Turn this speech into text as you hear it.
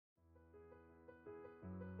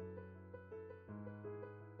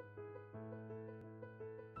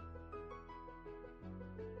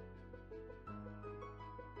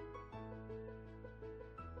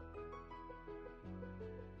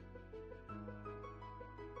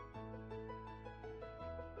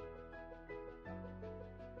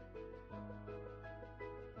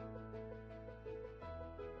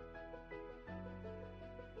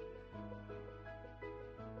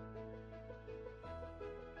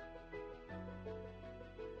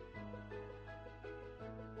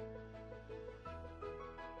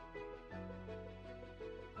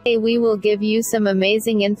Today we will give you some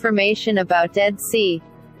amazing information about Dead Sea.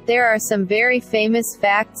 There are some very famous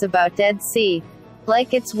facts about Dead Sea,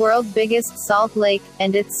 like its world's biggest salt lake,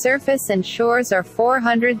 and its surface and shores are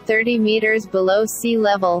 430 meters below sea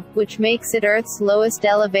level, which makes it Earth's lowest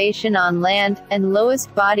elevation on land, and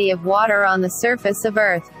lowest body of water on the surface of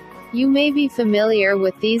Earth. You may be familiar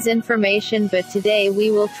with these information, but today we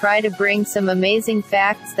will try to bring some amazing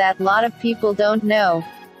facts that a lot of people don't know.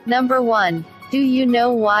 Number 1. Do you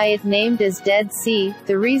know why it named as Dead Sea?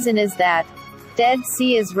 The reason is that Dead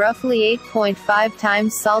Sea is roughly 8.5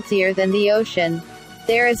 times saltier than the ocean.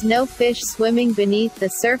 There is no fish swimming beneath the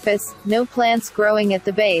surface, no plants growing at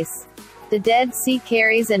the base. The Dead Sea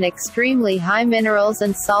carries an extremely high minerals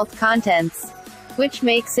and salt contents, which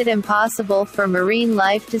makes it impossible for marine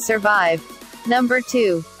life to survive. Number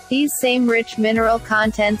 2. These same rich mineral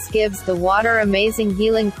contents gives the water amazing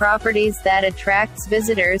healing properties that attracts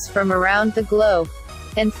visitors from around the globe.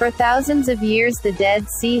 And for thousands of years the Dead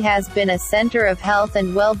Sea has been a center of health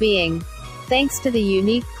and well-being. Thanks to the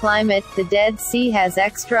unique climate, the Dead Sea has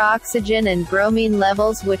extra oxygen and bromine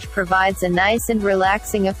levels, which provides a nice and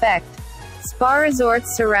relaxing effect. Spa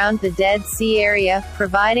resorts surround the Dead Sea area,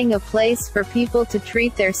 providing a place for people to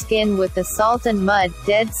treat their skin with the salt and mud.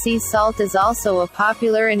 Dead Sea salt is also a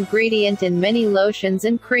popular ingredient in many lotions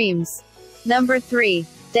and creams. Number 3.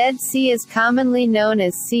 Dead Sea is commonly known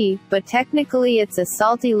as sea, but technically it's a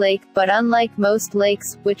salty lake, but unlike most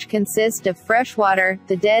lakes, which consist of fresh water,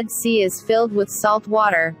 the Dead Sea is filled with salt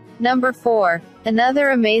water. Number 4. Another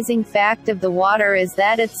amazing fact of the water is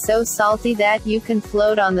that it's so salty that you can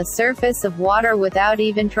float on the surface of water without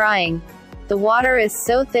even trying. The water is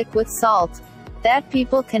so thick with salt that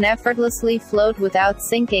people can effortlessly float without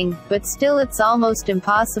sinking, but still it's almost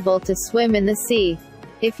impossible to swim in the sea.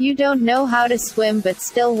 If you don't know how to swim but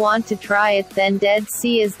still want to try it, then Dead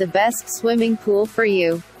Sea is the best swimming pool for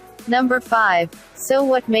you. Number 5. So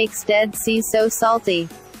what makes Dead Sea so salty?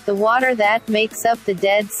 The water that makes up the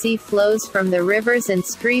Dead Sea flows from the rivers and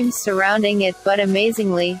streams surrounding it, but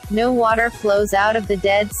amazingly, no water flows out of the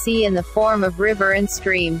Dead Sea in the form of river and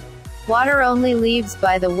stream. Water only leaves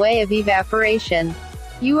by the way of evaporation.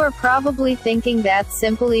 You are probably thinking that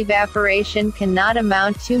simple evaporation cannot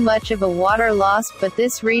amount to much of a water loss, but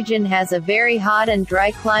this region has a very hot and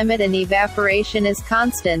dry climate and evaporation is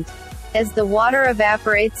constant. As the water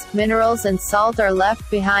evaporates, minerals and salt are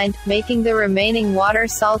left behind, making the remaining water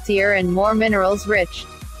saltier and more minerals rich.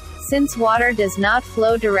 Since water does not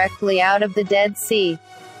flow directly out of the Dead Sea,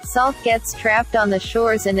 salt gets trapped on the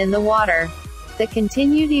shores and in the water. The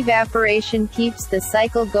continued evaporation keeps the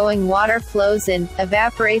cycle going. Water flows in,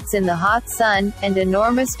 evaporates in the hot sun, and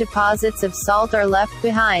enormous deposits of salt are left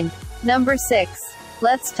behind. Number 6.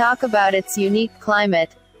 Let's talk about its unique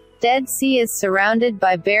climate. Dead Sea is surrounded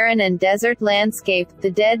by barren and desert landscape.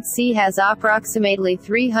 The Dead Sea has approximately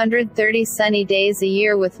 330 sunny days a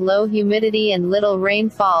year with low humidity and little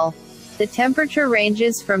rainfall. The temperature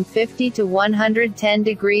ranges from 50 to 110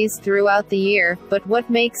 degrees throughout the year, but what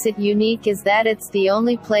makes it unique is that it's the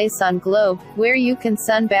only place on globe where you can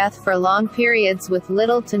sunbathe for long periods with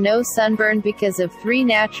little to no sunburn because of 3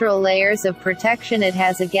 natural layers of protection it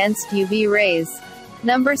has against UV rays.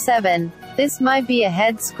 Number 7. This might be a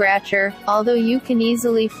head-scratcher, although you can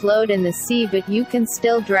easily float in the sea but you can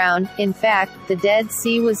still drown. In fact, the Dead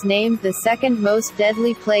Sea was named the second most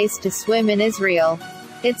deadly place to swim in Israel.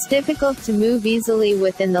 It's difficult to move easily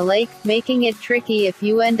within the lake, making it tricky if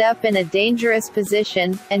you end up in a dangerous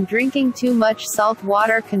position, and drinking too much salt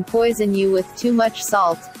water can poison you with too much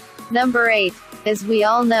salt. Number 8. As we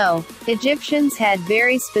all know, Egyptians had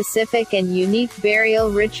very specific and unique burial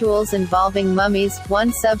rituals involving mummies.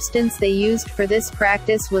 One substance they used for this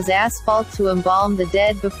practice was asphalt to embalm the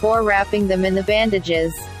dead before wrapping them in the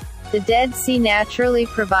bandages. The Dead Sea naturally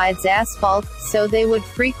provides asphalt, so they would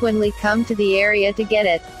frequently come to the area to get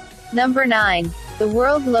it. Number 9. The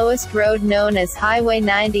world's lowest road, known as Highway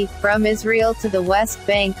 90, from Israel to the West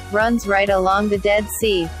Bank, runs right along the Dead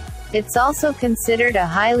Sea. It's also considered a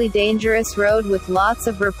highly dangerous road with lots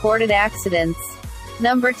of reported accidents.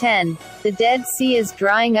 Number 10. The Dead Sea is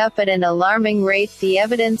drying up at an alarming rate. The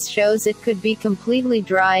evidence shows it could be completely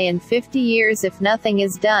dry in 50 years if nothing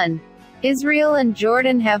is done. Israel and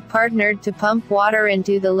Jordan have partnered to pump water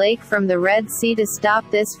into the lake from the Red Sea to stop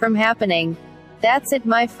this from happening. That's it,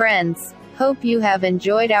 my friends. Hope you have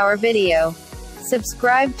enjoyed our video.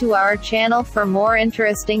 Subscribe to our channel for more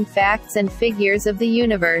interesting facts and figures of the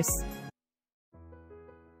universe.